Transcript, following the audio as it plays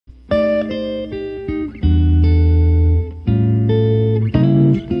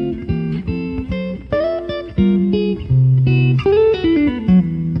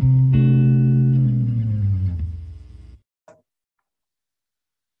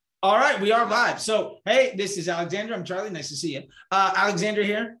All right, we are live. So, hey, this is Alexander. I'm Charlie. Nice to see you. Alexander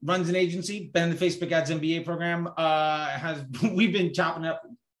here, runs an agency, been in the Facebook Ads MBA program. We've been chopping up,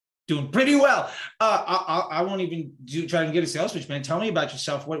 doing pretty well. I won't even try to get a sales pitch, man. Tell me about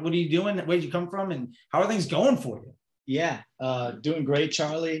yourself. What are you doing? Where did you come from? And how are things going for you? Yeah, doing great,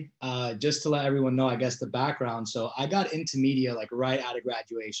 Charlie. Just to let everyone know, I guess, the background. So I got into media like right out of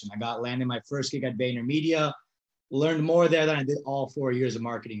graduation. landed my first gig at VaynerMedia. Learned more there than I did all 4 years of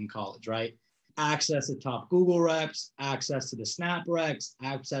marketing in college, right? Access to top Google reps, access to the Snap reps,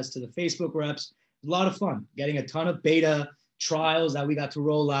 access to the Facebook reps. A lot of fun, getting a ton of beta trials that we got to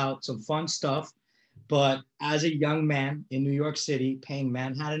roll out, some fun stuff. But as a young man in New York City, paying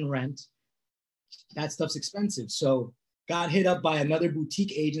Manhattan rent, that stuff's expensive. So got hit up by another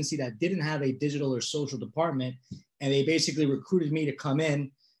boutique agency that didn't have a digital or social department. And they basically recruited me to come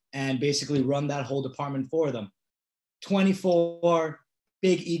in and basically run that whole department for them. 24,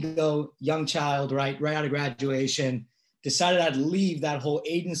 big ego, young child, right out of graduation, decided I'd leave that whole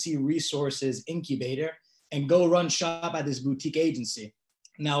agency resources incubator and go run shop at this boutique agency.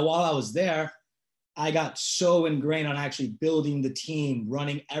 Now, while I was there, I got so ingrained on actually building the team,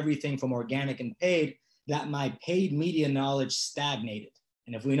 running everything from organic and paid, that my paid media knowledge stagnated.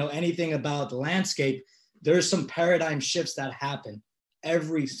 And if we know anything about the landscape, there's some paradigm shifts that happen.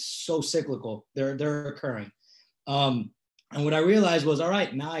 So cyclical, they're occurring. And what I realized was, all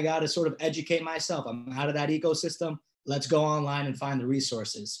right, now I got to sort of educate myself. I'm out of that ecosystem. Let's go online and find the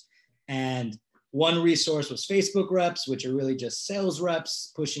resources. And one resource was Facebook reps, which are really just sales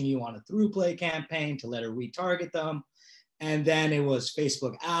reps pushing you on a through play campaign to let her retarget them. And then it was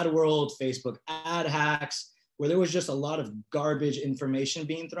Facebook Ad World, Facebook Ad Hacks, where there was just a lot of garbage information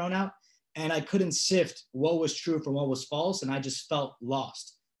being thrown out. And I couldn't sift what was true from what was false. And I just felt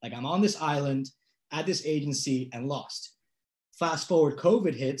lost. Like I'm on this island at this agency and lost. Fast forward,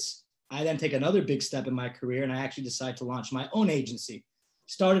 COVID hits. I then take another big step in my career and I actually decide to launch my own agency.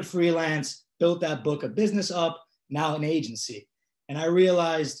 Started freelance, built that book of business up, now an agency. And I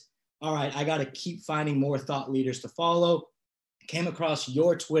realized, all right, I got to keep finding more thought leaders to follow. Came across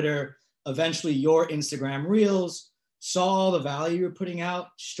your Twitter, eventually your Instagram Reels, saw all the value you're putting out,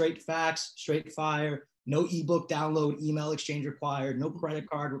 straight facts, straight fire. No ebook download, email exchange required, no credit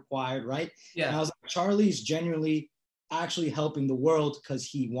card required, right? Yeah. And I was like, Charlie's genuinely actually helping the world because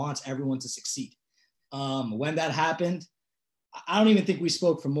he wants everyone to succeed. When that happened, I don't even think we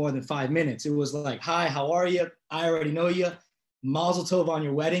spoke for more than 5 minutes. It was like, hi, how are you? I already know you. Mazel tov on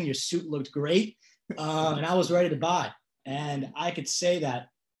your wedding. Your suit looked great. And I was ready to buy. And I could say that,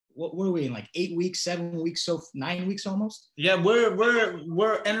 what were we in, like 8 weeks, 7 weeks, so 9 weeks almost? Yeah,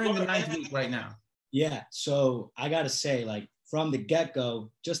 we're entering the 9th week right now. Yeah, so I gotta say, like from the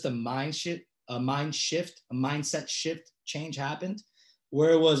get-go, just a mindset shift change happened,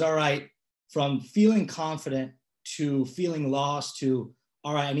 where it was, all right, from feeling confident to feeling lost to,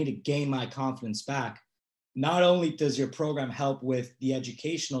 all right, I need to gain my confidence back. Not only does your program help with the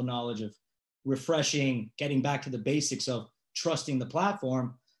educational knowledge of refreshing, getting back to the basics of trusting the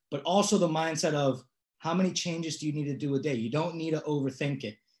platform, but also the mindset of how many changes do you need to do a day? You don't need to overthink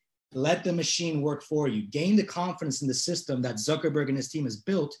it. Let the machine work for you. Gain the confidence in the system that Zuckerberg and his team has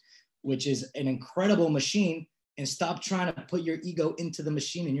built, which is an incredible machine, and stop trying to put your ego into the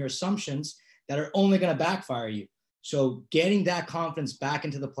machine and your assumptions that are only going to backfire you. So getting that confidence back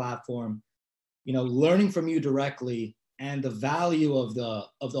into the platform, learning from you directly, and the value of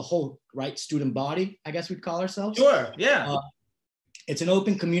the whole right student body, I guess we'd call ourselves. Sure, yeah. It's an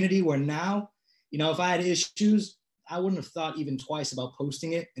open community where now, if I had issues, I wouldn't have thought even twice about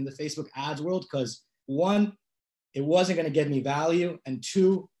posting it in the Facebook ads world because one, it wasn't going to give me value, and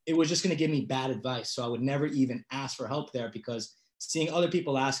two, it was just going to give me bad advice. So I would never even ask for help there because seeing other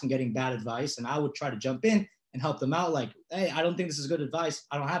people ask and getting bad advice, and I would try to jump in and help them out like, hey, I don't think this is good advice.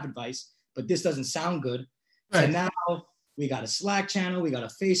 I don't have advice, but this doesn't sound good. Right. So now we got a Slack channel, we got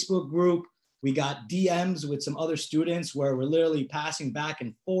a Facebook group, we got DMs with some other students where we're literally passing back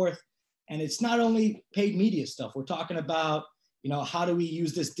and forth. And it's not only paid media stuff. We're talking about, how do we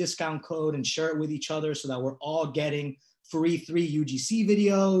use this discount code and share it with each other so that we're all getting free 3 UGC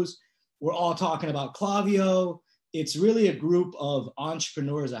videos. We're all talking about Klaviyo. It's really a group of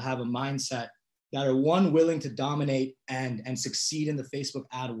entrepreneurs that have a mindset that are, one, willing to dominate and succeed in the Facebook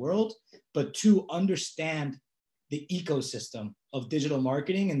ad world, but two, understand the ecosystem of digital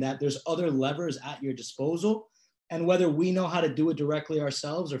marketing and that there's other levers at your disposal. And whether we know how to do it directly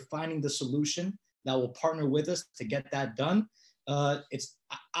ourselves or finding the solution that will partner with us to get that done. I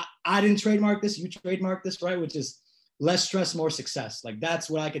didn't trademark this, you trademarked this, right? Which is less stress, more success. Like that's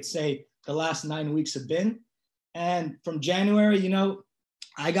what I could say the last 9 weeks have been. And from January,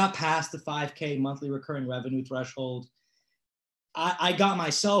 I got past the 5K monthly recurring revenue threshold. I got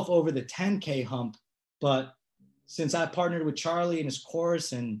myself over the 10K hump, but since I partnered with Charlie in his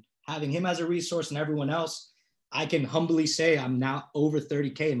course and having him as a resource and everyone else, I can humbly say I'm now over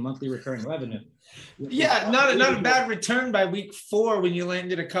 30K in monthly recurring revenue. Yeah, not a bad return by week 4 when you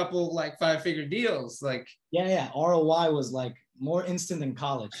landed a couple like 5-figure deals. Like, yeah, ROI was like more instant than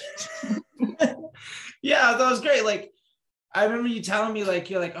college. Yeah, that was great. Like, I remember you telling me, like,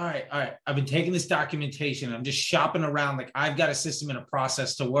 you're like, all right, I've been taking this documentation. I'm just shopping around. Like, I've got a system and a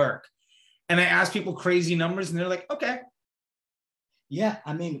process to work. And I ask people crazy numbers and they're like, okay. Yeah.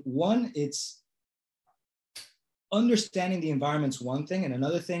 I mean, one, it's understanding the environment's one thing. And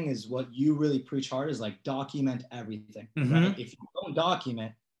another thing is what you really preach hard is like document everything. Right? If you don't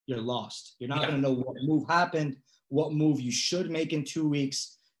document, you're lost. You're not going to know what move happened, what move you should make in 2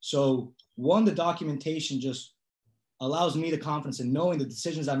 weeks. So one, the documentation just allows me the confidence in knowing the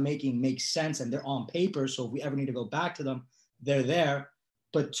decisions I'm making make sense and they're on paper. So if we ever need to go back to them, they're there.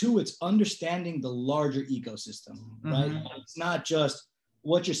 But 2, it's understanding the larger ecosystem, right? It's not just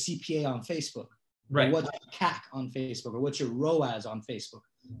what's your CPA on Facebook, right? Or what's your CAC on Facebook, or what's your ROAS on Facebook?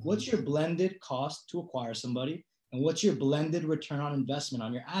 What's your blended cost to acquire somebody? And what's your blended return on investment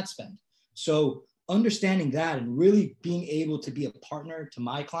on your ad spend? So understanding that and really being able to be a partner to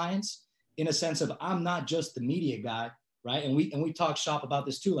my clients in a sense of I'm not just the media guy, right? And we talk shop about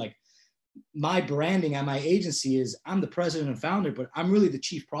this too. Like my branding at my agency is I'm the president and founder, but I'm really the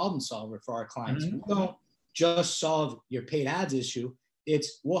chief problem solver for our clients. We don't just solve your paid ads issue.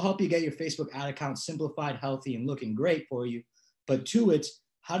 It's we'll help you get your Facebook ad account simplified, healthy, and looking great for you. But 2, it's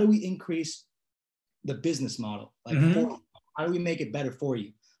how do we increase the business model? Like how do we make it better for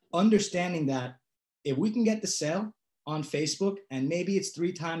you? Understanding that if we can get the sale on Facebook, and maybe it's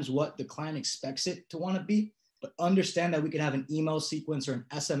 3 times what the client expects it to want to be, but understand that we could have an email sequence or an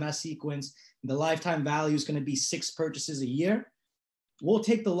SMS sequence. And the lifetime value is going to be 6 purchases a year. We'll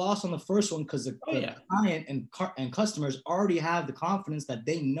take the loss on the first one because the client and customers already have the confidence that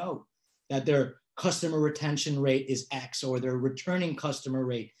they know that their customer retention rate is X or their returning customer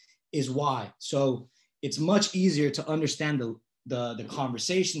rate is Y. So it's much easier to understand the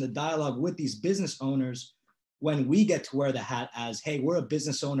conversation, the dialogue with these business owners when we get to wear the hat as, hey, we're a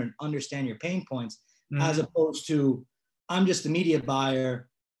business owner and understand your pain points, as opposed to, I'm just a media buyer.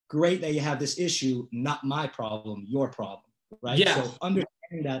 Great that you have this issue, not my problem, your problem, right? Yeah. So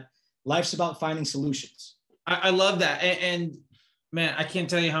understanding that life's about finding solutions. I love that. And man, I can't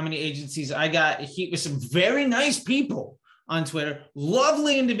tell you how many agencies I got hit with some very nice people on Twitter,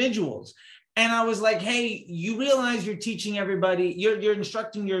 lovely individuals. And I was like, hey, you realize you're teaching everybody, you're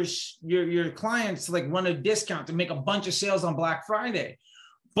instructing your clients to like run a discount to make a bunch of sales on Black Friday,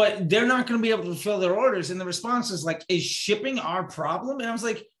 but they're not going to be able to fulfill their orders. And the response is like, is shipping our problem? And I was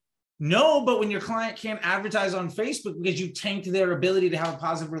like, no, but when your client can't advertise on Facebook because you tanked their ability to have a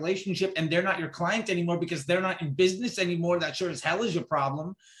positive relationship and they're not your client anymore because they're not in business anymore, that sure as hell is your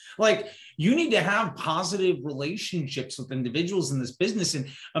problem. Like, you need to have positive relationships with individuals in this business. And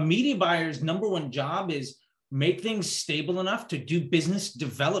a media buyer's number one job is make things stable enough to do business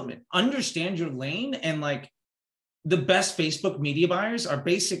development, understand your lane. And like the best Facebook media buyers are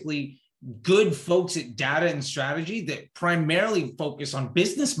basically good folks at data and strategy that primarily focus on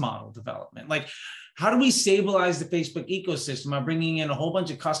business model development. Like, how do we stabilize the Facebook ecosystem by bringing in a whole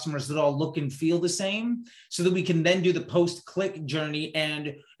bunch of customers that all look and feel the same so that we can then do the post-click journey?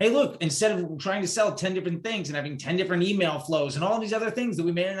 And hey, look, instead of trying to sell 10 different things and having 10 different email flows and all these other things that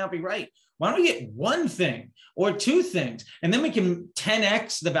we may not be right, why don't we get one thing or 2 things? And then we can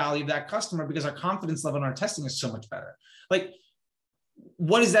 10x the value of that customer because our confidence level in our testing is so much better. Like,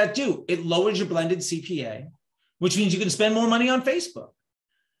 what does that do? It lowers your blended CPA, which means you can spend more money on Facebook.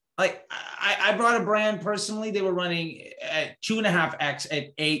 Like I brought a brand personally, they were running at 2.5x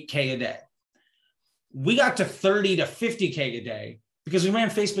at 8K a day. We got to 30 to 50K a day because we ran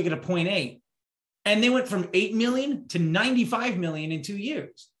Facebook at a 0.8, and they went from 8 million to 95 million in 2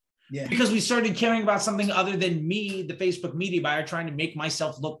 years. Yeah. Because we started caring about something other than me, the Facebook media buyer, trying to make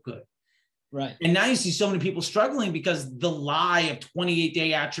myself look good. Right. And now you see so many people struggling because the lie of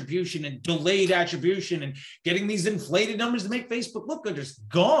 28-day attribution and delayed attribution and getting these inflated numbers to make Facebook look good is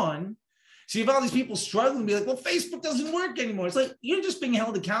gone. So you have all these people struggling to be like, well, Facebook doesn't work anymore. It's like, you're just being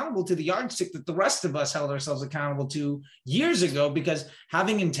held accountable to the yardstick that the rest of us held ourselves accountable to years ago, because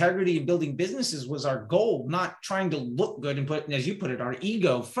having integrity and building businesses was our goal, not trying to look good and put, as you put it, our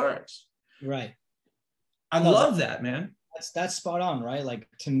ego first. Right. I love that, man. That's spot on, right? Like,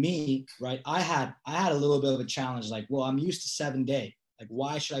 to me, right, I had a little bit of a challenge. Like, well, I'm used to 7 day. Like,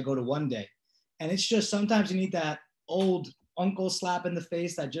 why should I go to 1 day? And it's just sometimes you need that old uncle slap in the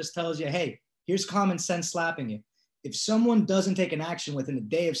face that just tells you, hey, here's common sense slapping you. If someone doesn't take an action within a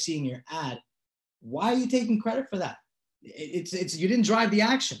day of seeing your ad, why are you taking credit for that? It's you didn't drive the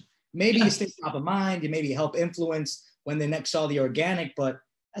action. Maybe you stay top of mind, you maybe help influence when they next saw the organic, but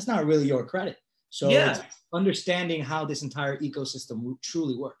that's not really your credit. So it's understanding how this entire ecosystem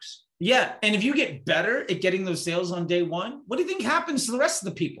truly works. Yeah. And if you get better at getting those sales on day one, what do you think happens to the rest of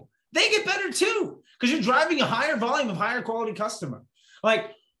the people? They get better too, because you're driving a higher volume of higher quality customer.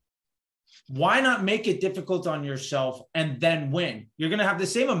 Like, why not make it difficult on yourself and then win? You're going to have the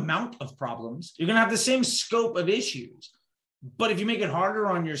same amount of problems. You're going to have the same scope of issues. But if you make it harder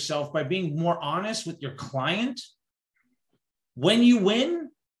on yourself by being more honest with your client, when you win,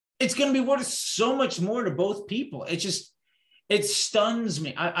 it's going to be worth so much more to both people. It stuns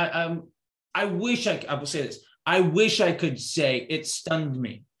me. I wish I will say this. I wish I could say it stunned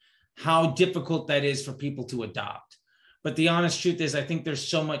me how difficult that is for people to adopt. But the honest truth is, I think there's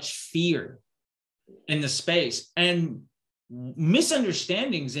so much fear in the space and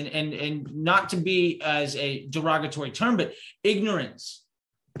misunderstandings and not to be as a derogatory term, but ignorance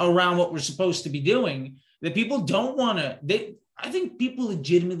around what we're supposed to be doing, that people don't want to, I think people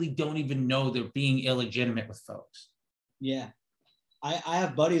legitimately don't even know they're being illegitimate with folks. Yeah. I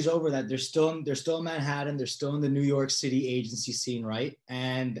have buddies over that they're still in Manhattan. They're still in the New York City agency scene, right?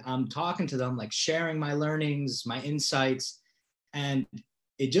 And I'm talking to them, like sharing my learnings, my insights. And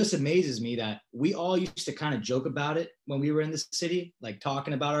it just amazes me that we all used to kind of joke about it when we were in the city, like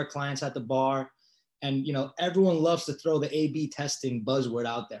talking about our clients at the bar. And, you know, everyone loves to throw the A/B testing buzzword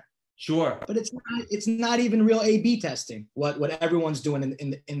out there. Sure. But it's not even real A/B testing, what everyone's doing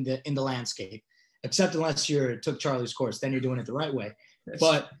in the landscape. Except unless you took Charlie's course, then you're doing it the right way.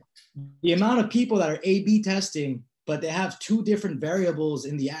 But the amount of people that are A/B testing, but they have 2 different variables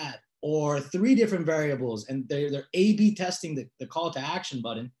in the ad or 3 different variables, and they're A/B testing the call to action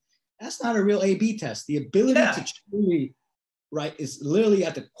button, that's not a real A/B test. The ability to truly, right, is literally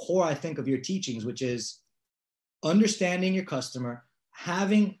at the core, I think, of your teachings, which is understanding your customer,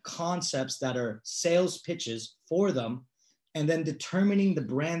 having concepts that are sales pitches for them, and then determining the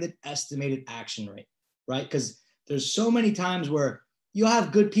branded estimated action rate, right? Because there's so many times where you'll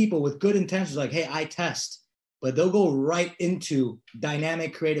have good people with good intentions, like, hey, I test, but they'll go right into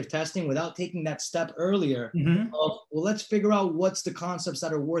dynamic creative testing without taking that step earlier of, well, let's figure out what's the concepts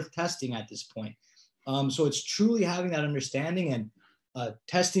that are worth testing at this point. So it's truly having that understanding and a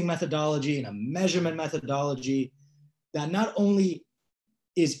testing methodology and a measurement methodology that not only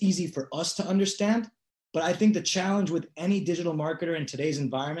is easy for us to understand, but I think the challenge with any digital marketer in today's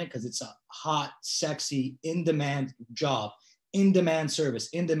environment, because it's a hot, sexy, in-demand job, in-demand service,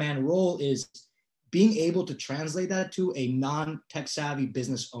 in-demand role, is being able to translate that to a non-tech savvy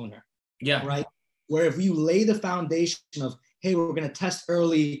business owner. Yeah. Right. Where if you lay the foundation of, hey, we're going to test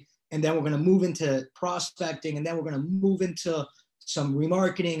early, and then we're going to move into prospecting, and then we're going to move into some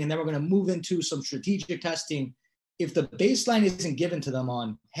remarketing, and then we're going to move into some strategic testing. If the baseline isn't given to them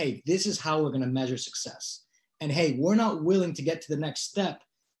on, hey, this is how we're going to measure success, and hey, we're not willing to get to the next step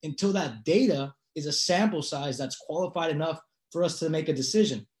until that data is a sample size that's qualified enough for us to make a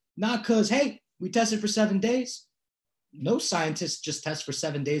decision. Not because, hey, we tested for 7 days. No scientist just tests for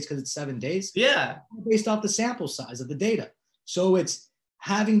 7 days because it's 7 days. Yeah. Based off the sample size of the data. So it's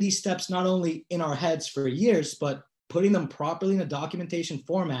having these steps not only in our heads for years, but putting them properly in a documentation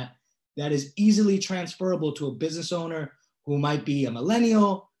format that is easily transferable to a business owner who might be a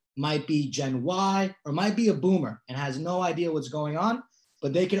millennial, might be Gen Y, or might be a boomer and has no idea what's going on,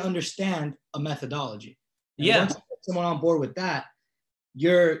 but they can understand a methodology. And once you get someone on board with that,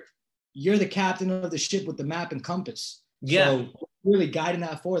 you're the captain of the ship with the map and compass. Yeah. So really guiding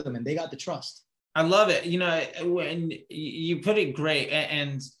that for them, and they got the trust. I love it. You know, when you put it great,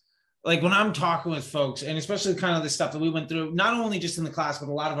 and like when I'm talking with folks, and especially kind of the stuff that we went through, not only just in the class, but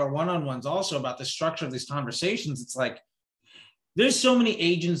a lot of our one-on-ones also about the structure of these conversations. It's like, there's so many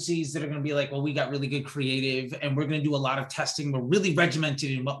agencies that are going to be like, well, we got really good creative and we're going to do a lot of testing. We're really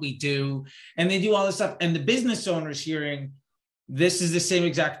regimented in what we do. And they do all this stuff. And the business owner's hearing, this is the same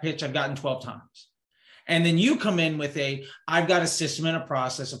exact pitch I've gotten 12 times. And then you come in with I've got a system and a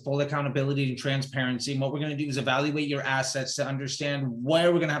process of full accountability and transparency. And what we're going to do is evaluate your assets to understand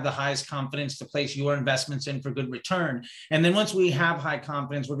where we're going to have the highest confidence to place your investments in for good return. And then once we have high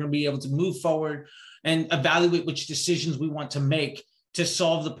confidence, we're going to be able to move forward and evaluate which decisions we want to make to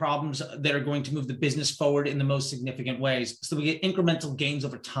solve the problems that are going to move the business forward in the most significant ways. So we get incremental gains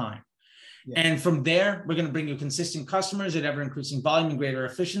over time. Yeah. And from there, we're going to bring you consistent customers at ever increasing volume and greater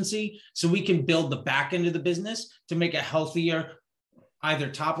efficiency, so we can build the back end of the business to make a healthier, either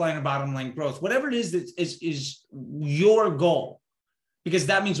top line or bottom line growth, whatever it is that is your goal, because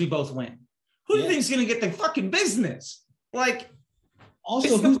that means we both win. Who do you think is going to get the fucking business? Like,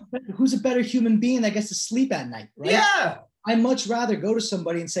 also, who's a better human being that gets to sleep at night, right? Yeah. I'd much rather go to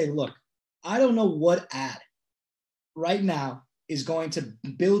somebody and say, look, I don't know what ad right now is going to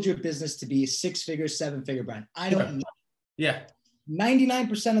build your business to be a 6-figure, 7-figure brand. I don't know. Yeah.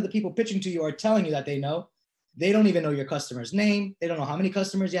 99% of the people pitching to you are telling you that they know. They don't even know your customer's name. They don't know how many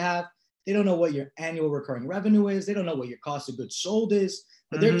customers you have. They don't know what your annual recurring revenue is. They don't know what your cost of goods sold is.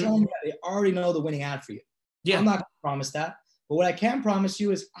 But they're telling you that they already know the winning ad for you. Yeah. I'm not going to promise that. But what I can promise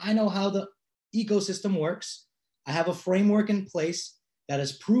you is I know how the ecosystem works. I have a framework in place that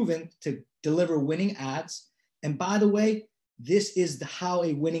is proven to deliver winning ads. And by the way, this is how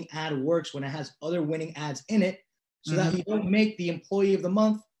a winning ad works when it has other winning ads in it, so that you don't make the employee of the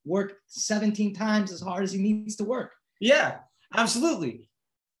month work 17 times as hard as he needs to work. Yeah, absolutely.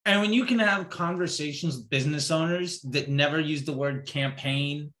 And when you can have conversations with business owners that never use the word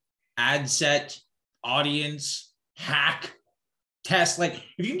campaign, ad set, audience, hack, test, like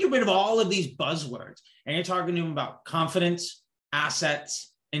if you can get rid of all of these buzzwords and you're talking to them about confidence,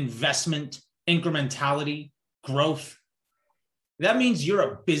 assets, investment, incrementality, growth, that means you're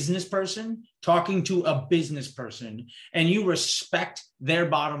a business person talking to a business person and you respect their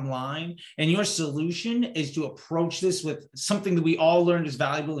bottom line. And your solution is to approach this with something that we all learned is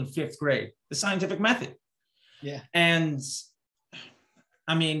valuable in 5th grade, the scientific method. Yeah. And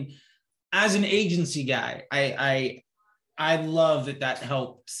I mean, as an agency guy, I love that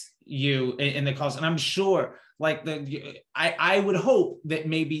helps you in the calls. And I'm sure like I would hope that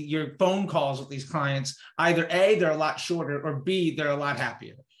maybe your phone calls with these clients, either A, they're a lot shorter, or B, they're a lot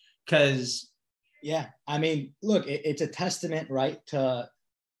happier. Because yeah, I mean, look, it's a testament, right? To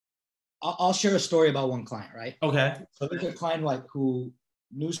I'll share a story about one client, right? Okay. So there's a client like who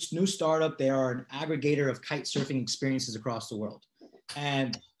new startup. They are an aggregator of kite surfing experiences across the world.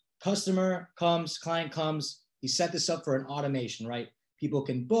 And client comes, he set this up for an automation, right? People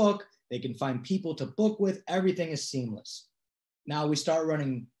can book, they can find people to book with, everything is seamless. Now we start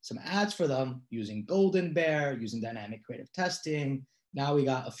running some ads for them using Golden Bear, using dynamic creative testing. Now we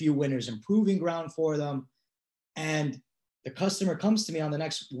got a few winners in proving ground for them. And the customer comes to me on the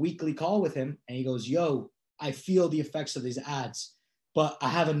next weekly call with him and he goes, yo, I feel the effects of these ads, but I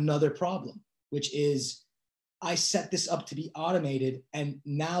have another problem, which is I set this up to be automated and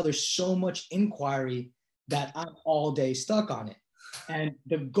now there's so much inquiry that I'm all day stuck on it. And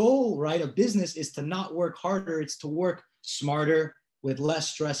the goal, right, of business is to not work harder. It's to work smarter with less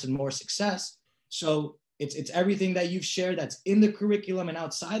stress and more success. So it's everything that you've shared that's in the curriculum and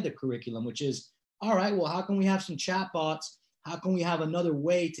outside the curriculum, which is, all right, well, how can we have some chatbots? How can we have another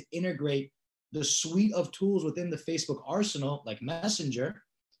way to integrate the suite of tools within the Facebook arsenal, like Messenger?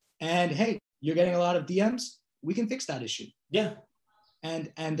 And hey, you're getting a lot of DMs. We can fix that issue. Yeah.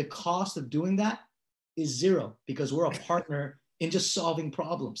 And the cost of doing that is zero because we're a partner in just solving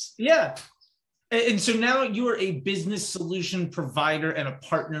problems. Yeah. And so now you are a business solution provider and a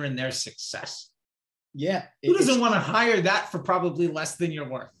partner in their success. Yeah. Who doesn't want to hire that for probably less than you're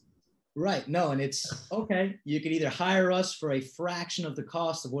worth? Right. No, and it's okay. You can either hire us for a fraction of the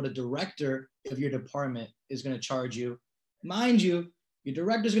cost of what a director of your department is going to charge you. Mind you, your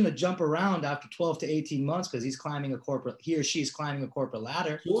director's going to jump around after 12 to 18 months because he or she's climbing a corporate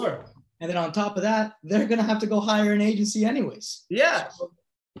ladder. Sure. And then on top of that, they're going to have to go hire an agency anyways. Yeah. So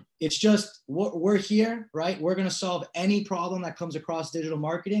it's just, we're here, right? We're going to solve any problem that comes across digital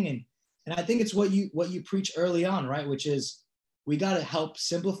marketing. And I think it's what you preach early on, right? Which is we got to help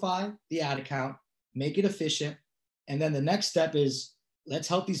simplify the ad account, make it efficient. And then the next step is let's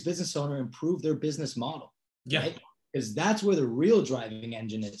help these business owners improve their business model. Yeah. Right? Because that's where the real driving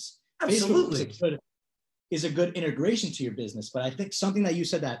engine is. Absolutely. Facebook is a good integration to your business. But I think something that you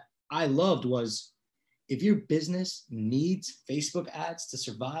said that I loved was if your business needs Facebook ads to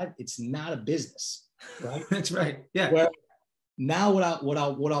survive, it's not a business, right? That's right. Yeah. Where now what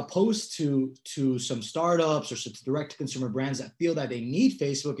I'll post to some startups or to direct to consumer brands that feel that they need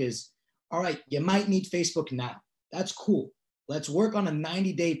Facebook is, all right, you might need Facebook now. That's cool. Let's work on a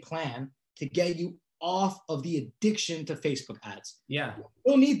 90-day plan to get you off of the addiction to Facebook ads. Yeah.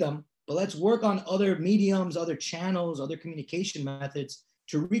 We'll need them, but let's work on other mediums, other channels, other communication methods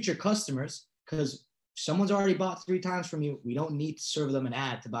to reach your customers, because someone's already bought 3 times from you. We don't need to serve them an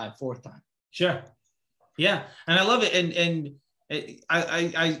ad to buy a 4th time. Sure. Yeah. And I love it. And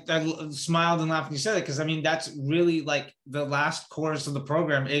I smiled and laughed when you said it, because I mean, that's really like the last course of the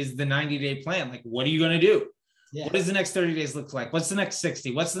program is the 90-day plan. Like, what are you going to do? Yeah. What does the next 30 days look like? What's the next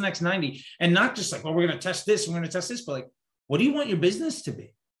 60? What's the next 90? And not just like, well, we're going to test this, we're going to test this, but like, what do you want your business to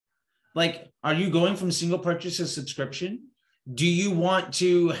be? Like, are you going from single purchase to subscription? Do you want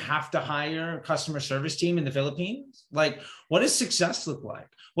to have to hire a customer service team in the Philippines? Like, what does success look like?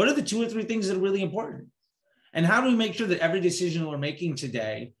 What are the 2 or 3 things that are really important? And how do we make sure that every decision we're making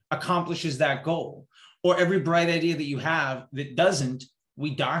today accomplishes that goal? Or every bright idea that you have that doesn't,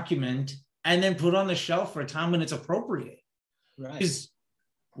 we document and then put on the shelf for a time when it's appropriate. Right. Because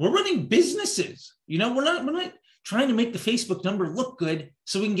we're running businesses. You know, we're not trying to make the Facebook number look good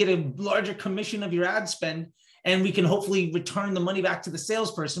so we can get a larger commission of your ad spend, and we can hopefully return the money back to the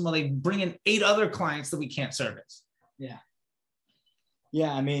salesperson while they bring in 8 other clients that we can't service. Yeah.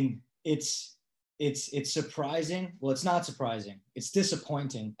 Yeah. I mean, it's surprising. Well, it's not surprising. It's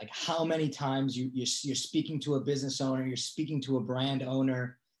disappointing. Like how many times you're speaking to a business owner, you're speaking to a brand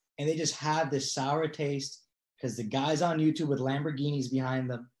owner, and they just have this sour taste because the guys on YouTube with Lamborghinis behind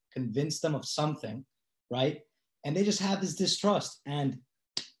them convinced them of something, right? And they just have this distrust. And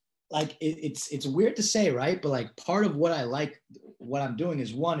like, it's weird to say, right? But like part of what I like, what I'm doing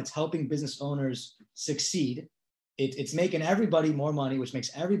is, one, it's helping business owners succeed. It's making everybody more money, which makes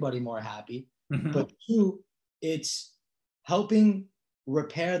everybody more happy. Mm-hmm. But 2, it's helping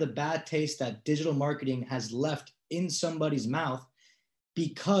repair the bad taste that digital marketing has left in somebody's mouth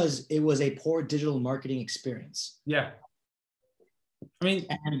because it was a poor digital marketing experience. Yeah. I mean,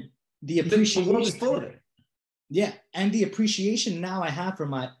 and the appreciation. The world is full of it. Yeah. And the appreciation now I have for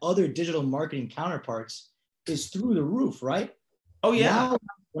my other digital marketing counterparts is through the roof, right? Oh yeah.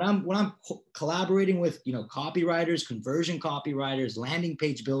 Now, when I'm collaborating with, copywriters, conversion copywriters, landing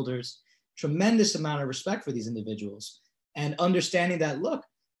page builders, tremendous amount of respect for these individuals and understanding that, look,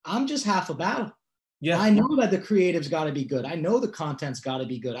 I'm just half a battle. Yeah. I know that the creative's got to be good. I know the content's got to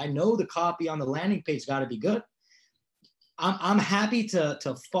be good. I know the copy on the landing page got to be good. I'm happy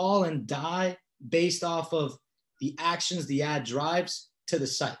to fall and die based off of the actions the ad drives to the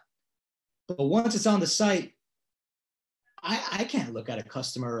site. But once it's on the site, I can't look at a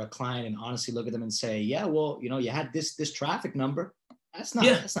customer or a client and honestly look at them and say, yeah, well, you had this traffic number. That's not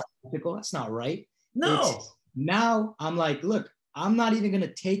typical. That's not right. No. Now I'm like, look, I'm not even going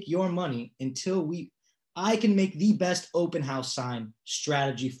to take your money until I can make the best open house sign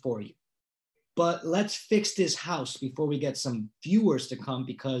strategy for you. But let's fix this house before we get some viewers to come,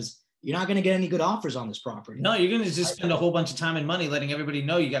 because you're not going to get any good offers on this property. No, you're going to just spend a whole bunch of time and money letting everybody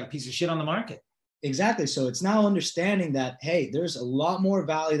know you got a piece of shit on the market. Exactly. So it's now understanding that, hey, there's a lot more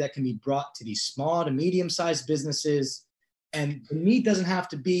value that can be brought to these small to medium-sized businesses. And the need doesn't have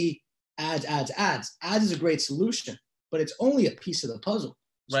to be ads. Ads is a great solution, but it's only a piece of the puzzle.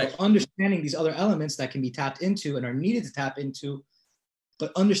 So understanding these other elements that can be tapped into and are needed to tap into,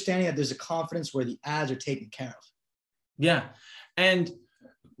 but understanding that there's a confidence where the ads are taken care of. Yeah. And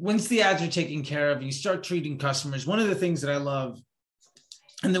once the ads are taken care of, you start treating customers. One of the things that I love,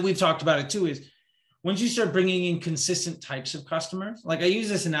 and that we've talked about it too, is once you start bringing in consistent types of customers, like I use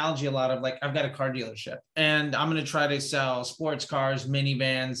this analogy a lot of, like, I've got a car dealership and I'm going to try to sell sports cars,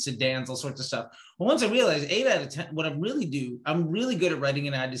 minivans, sedans, all sorts of stuff. Well, once I realize 8 out of 10, what I really do, I'm really good at writing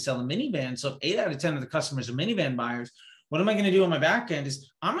an ad to sell a minivan. So if 8 out of 10 of the customers are minivan buyers, what am I going to do on my back end is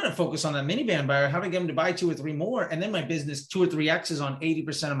I'm going to focus on that minivan buyer, how to get them to buy 2 or 3 more. And then my business 2 or 3X is on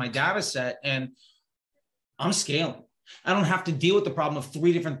 80% of my data set, and I'm scaling. I don't have to deal with the problem of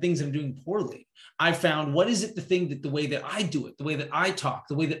 3 different things that I'm doing poorly. I found, what is it, the way that I do it, the way that I talk,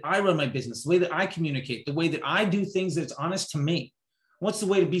 the way that I run my business, the way that I communicate, the way that I do things that's honest to me. What's the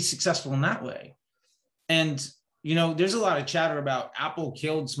way to be successful in that way? And, there's a lot of chatter about Apple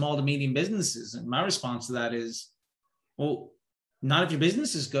killed small to medium businesses. And my response to that is, well, not if your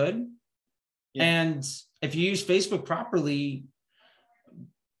business is good. Yeah. And if you use Facebook properly,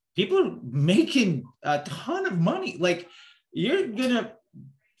 people are making a ton of money. Like, you're going to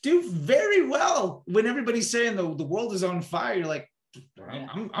do very well when everybody's saying the world is on fire. You're like,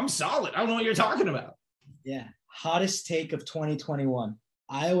 I'm solid. I don't know what you're talking about. Yeah. Hottest take of 2021.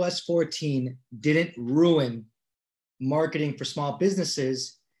 iOS 14 didn't ruin marketing for small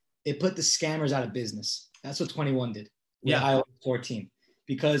businesses. It put the scammers out of business. That's what 21 did with iOS 14.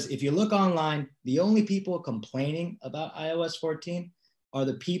 Because if you look online, the only people complaining about iOS 14 are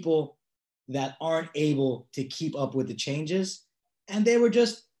the people that aren't able to keep up with the changes. And they were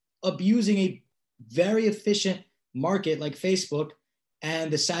just abusing a very efficient market like Facebook, and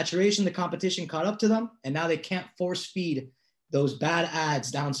the saturation, the competition caught up to them. And now they can't force feed those bad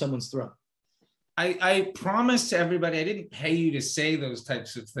ads down someone's throat. I promise to everybody, I didn't pay you to say those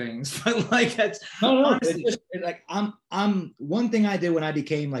types of things, but like, that's no. It's like I'm one thing I did when I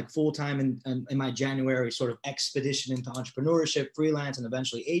became like full-time in my January sort of expedition into entrepreneurship, freelance, and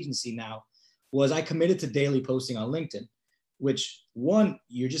eventually agency now, was I committed to daily posting on LinkedIn. which one,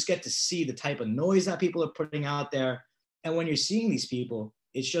 you just get to see the type of noise that people are putting out there. And when you're seeing these people,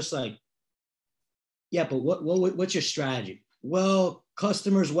 it's just like, yeah, but what's your strategy? Well,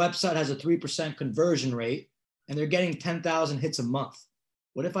 customer's website has a 3% conversion rate and they're getting 10,000 hits a month.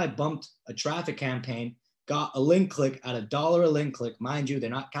 What if I bumped a traffic campaign, got a link click at $1 a link click? Mind you,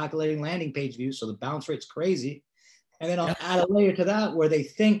 they're not calculating landing page views, so the bounce rate's crazy. And then I'll add a layer to that where they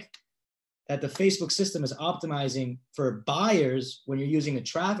think that the Facebook system is optimizing for buyers when you're using a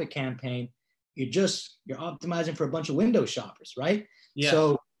traffic campaign. You're optimizing for a bunch of window shoppers, right? Yeah.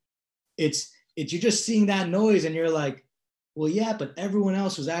 So it's you're just seeing that noise and you're like, well, yeah, but everyone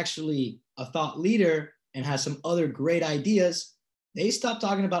else who's actually a thought leader and has some other great ideas, they stopped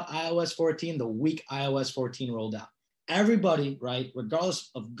talking about iOS 14 the week iOS 14 rolled out. Everybody, right,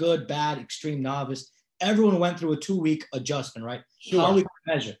 regardless of good, bad, extreme, novice, everyone went through a 2-week adjustment, right? Sure. How we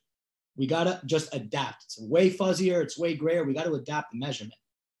measure. We got to just adapt. It's way fuzzier. It's way grayer. We got to adapt the measurement.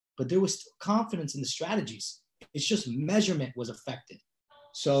 But there was still confidence in the strategies. It's just measurement was affected.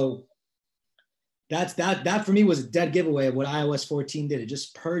 So that for me was a dead giveaway of what iOS 14 did. It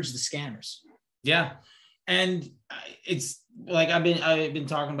just purged the scammers. Yeah. And it's like, I've been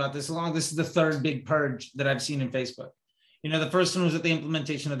talking about this along. This is the third big purge that I've seen in Facebook. You know, the first one was at the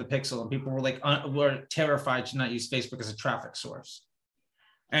implementation of the Pixel, and people were like, were terrified to not use Facebook as a traffic source.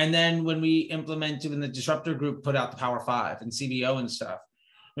 And then when we implemented, when the disruptor group put out the Power 5 and CBO and stuff,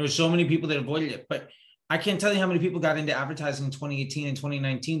 there were so many people that avoided it. But I can't tell you how many people got into advertising in 2018 and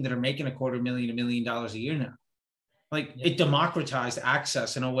 2019 that are making $250,000, $1 million a year now. Like, it democratized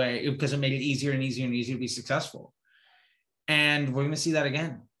access in a way because it made it easier and easier and easier to be successful. And we're going to see that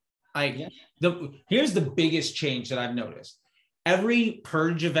again. Here's the biggest change that I've noticed. Every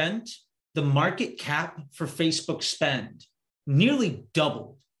purge event, the market cap for Facebook spend nearly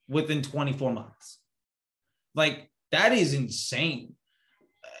doubled within 24 months. Like, that is insane.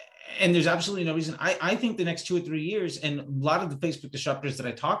 And there's absolutely no reason. I think the next 2 or 3 years, and a lot of the Facebook disruptors that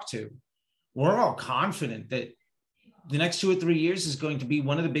I talk to, we're all confident that the next 2 or 3 years is going to be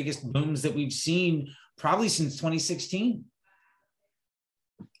one of the biggest booms that we've seen probably since 2016.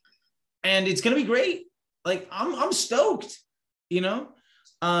 And it's going to be great. Like, I'm stoked, you know?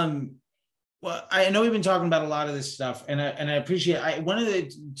 Well, I know we've been talking about a lot of this stuff, and I appreciate. One of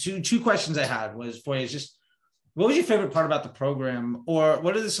the two questions I had was for you is just, what was your favorite part about the program, or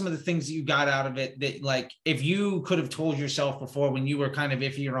what are some of the things that you got out of it that, like, if you could have told yourself before when you were kind of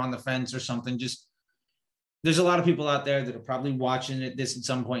iffy or on the fence or something? Just, there's a lot of people out there that are probably watching this at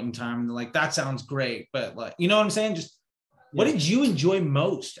some point in time, and they're like, that sounds great, but, like, you know what I'm saying? Just, what did you enjoy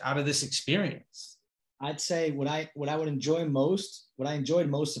most out of this experience? I'd say what I enjoyed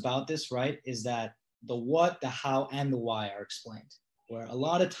most about this, right, is that the what, the how, and the why are explained. Where a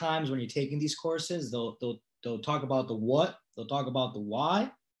lot of times when you're taking these courses, they'll talk about the what, they'll talk about the why,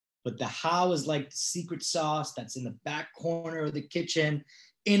 but the how is like the secret sauce that's in the back corner of the kitchen,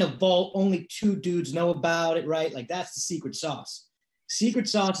 in a vault, only 2 dudes know about it, right? Like, that's the secret sauce. Secret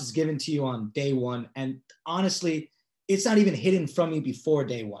sauce is given to you on day one, and honestly, it's not even hidden from you before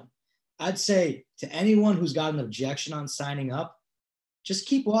day one. I'd say to anyone who's got an objection on signing up, just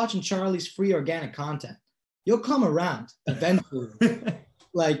keep watching Charlie's free organic content. You'll come around eventually.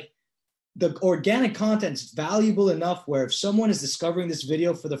 Like, the organic content's valuable enough where if someone is discovering this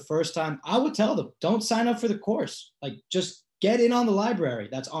video for the first time, I would tell them, don't sign up for the course. Like, just get in on the library.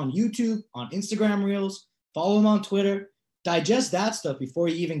 That's on YouTube, on Instagram Reels, follow them on Twitter, digest that stuff before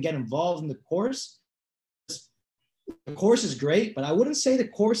you even get involved in the course. The course is great, but I wouldn't say the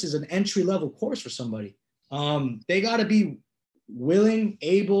course is an entry-level course for somebody. They got to be willing,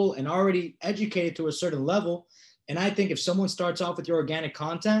 able, and already educated to a certain level. And I think if someone starts off with your organic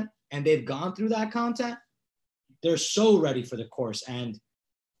content and they've gone through that content, they're so ready for the course. And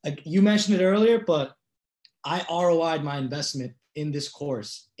you mentioned it earlier, but I ROI'd my investment in this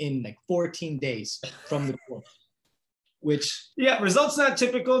course in like 14 days from the course. Which, yeah, results not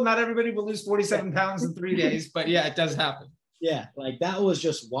typical. Not everybody will lose 47 pounds in 3 days, but yeah, it does happen. Yeah, like, that was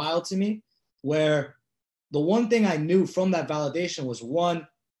just wild to me, where the one thing I knew from that validation was, one,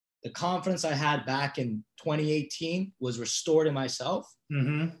 the confidence I had back in 2018 was restored in myself.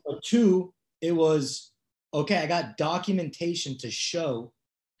 Mm-hmm. But 2, it was, okay, I got documentation to show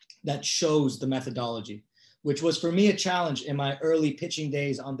that shows the methodology, which was for me a challenge in my early pitching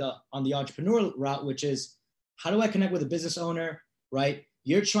days on the entrepreneurial route, which is, how do I connect with a business owner, right?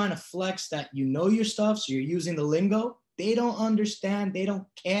 You're trying to flex that you know your stuff, so you're using the lingo. They don't understand, they don't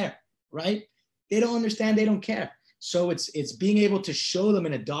care, right? They don't understand, they don't care. So it's being able to show them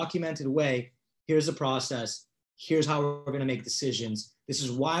in a documented way, here's the process, here's how we're going to make decisions, this is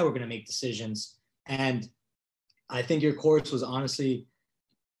why we're going to make decisions. And I think your course was honestly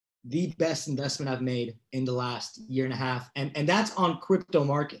the best investment I've made in the last year and a half. And that's on crypto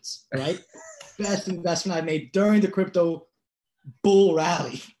markets, right? Best investment I've made during the crypto bull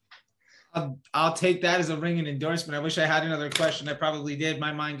rally. I'll take that as a ringing endorsement. I wish I had another question. I probably did.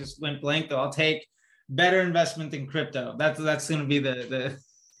 My mind just went blank though. I'll take better investment in crypto. That's going to be the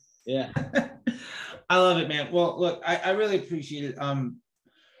yeah. I love it, man. Well, look, I really appreciate it.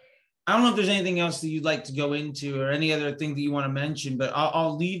 I don't know if there's anything else that you'd like to go into or any other thing that you want to mention, but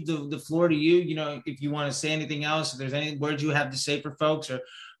I'll leave the floor to you. You know, if you want to say anything else, if there's any words you have to say for folks, or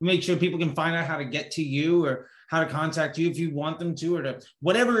make sure people can find out how to get to you or how to contact you if you want them to, or to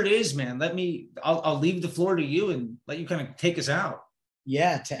whatever it is, man. I'll leave the floor to you and let you kind of take us out.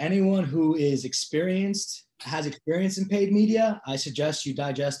 Yeah. To anyone who is has experience in paid media, I suggest you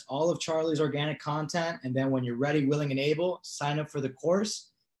digest all of Charlie's organic content. And then when you're ready, willing, and able, sign up for the course.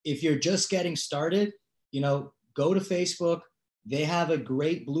 If you're just getting started, go to Facebook. They have a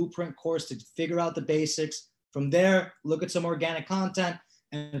great blueprint course to figure out the basics. From there, look at some organic content.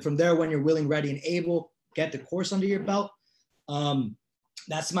 And from there, when you're willing, ready, and able, get the course under your belt.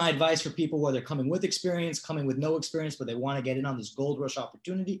 That's my advice for people, whether coming with experience, coming with no experience, but they want to get in on this gold rush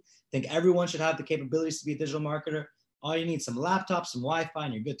opportunity. I think everyone should have the capabilities to be a digital marketer. All you need, some laptops, some Wi-Fi,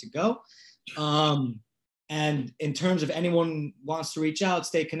 and you're good to go. And in terms of anyone wants to reach out,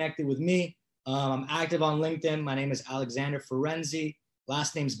 stay connected with me. I'm active on LinkedIn. My name is Alexander Ferenczi.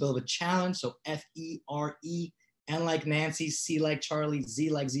 Last name's a bit of a challenge. So F-E-R-E, N like Nancy, C like Charlie,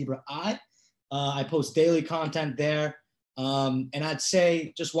 Z like Zebra, I. I post daily content there. And I'd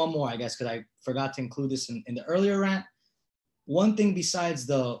say just one more, I guess, because I forgot to include this in the earlier rant. One thing besides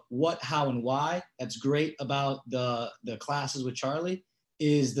the what, how, and why that's great about the classes with Charlie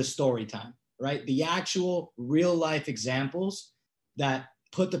is the story time. Right? The actual real life examples that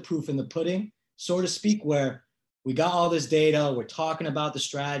put the proof in the pudding, so to speak, where we got all this data, we're talking about the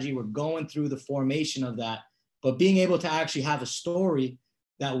strategy, we're going through the formation of that, but being able to actually have a story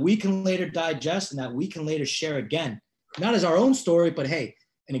that we can later digest and that we can later share again, not as our own story, but hey,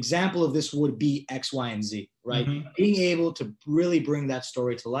 an example of this would be X, Y, and Z, right? Mm-hmm. Being able to really bring that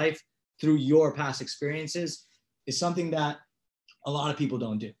story to life through your past experiences is something that a lot of people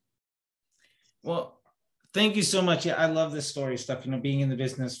don't do. Well, thank you so much. Yeah, I love this story stuff, being in the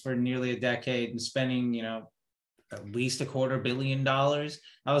business for nearly a decade and spending, at least $250 million.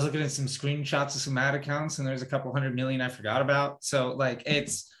 I was looking at some screenshots of some ad accounts and there's a couple $100 million I forgot about. So like,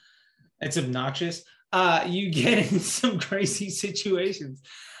 it's obnoxious. You get in some crazy situations.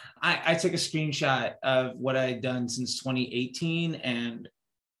 I took a screenshot of what I had done since 2018 and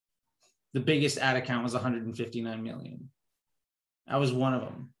the biggest ad account was 159 million. I was one of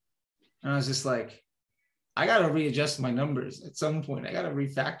them. And I was just like, I got to readjust my numbers at some point. I got to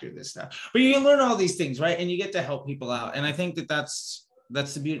refactor this stuff. But you can learn all these things, right? And you get to help people out. And I think that's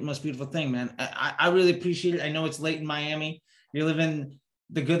the most beautiful thing, man. I really appreciate it. I know it's late in Miami. You're living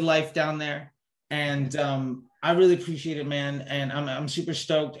the good life down there. And I really appreciate it, man. And I'm super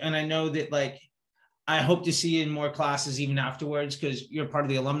stoked. And I know that, like, I hope to see you in more classes even afterwards because you're part of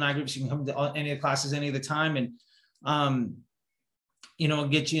the alumni group. So you can come to any of the classes any of the time. And, I'll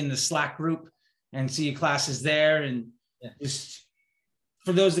get you in the Slack group and see your classes there. And just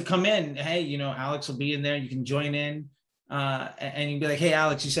for those that come in, hey, Alex will be in there. You can join in and you can be like, hey,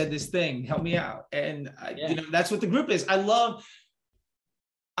 Alex, you said this thing, help me out. And that's what the group is. I love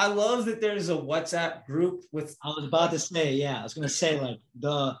that there's a WhatsApp group with. I was about to say, I was going to say like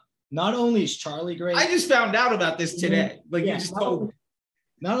not only is Charlie great. I just found out about this today. Like you just told me.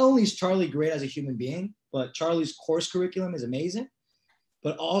 Not only is Charlie great as a human being, but Charlie's course curriculum is amazing.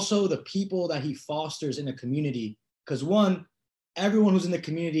 But also the people that he fosters in the community. Because one, everyone who's in the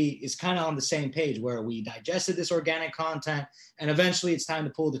community is kind of on the same page where we digested this organic content and eventually it's time to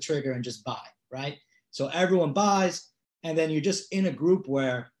pull the trigger and just buy, right? So everyone buys and then you're just in a group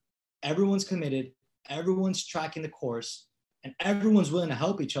where everyone's committed, everyone's tracking the course, and everyone's willing to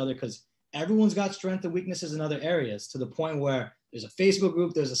help each other because everyone's got strengths and weaknesses in other areas to the point where there's a Facebook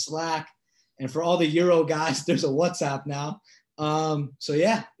group, there's a Slack, and for all the Euro guys, there's a WhatsApp now. So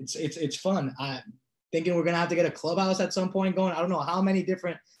yeah, it's fun. I'm thinking we're going to have to get a clubhouse at some point going. I don't know how many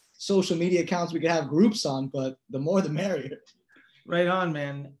different social media accounts we could have groups on, but the more the merrier. Right on,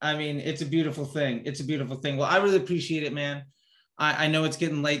 man. I mean, it's a beautiful thing. It's a beautiful thing. Well, I really appreciate it, man. I know it's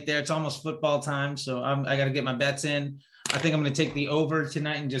getting late there. It's almost football time. So I got to get my bets in. I think I'm going to take the over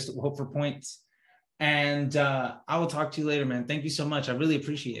tonight and just hope for points. And I will talk to you later, man. Thank you so much. I really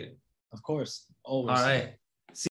appreciate it. Of course. Always. All right.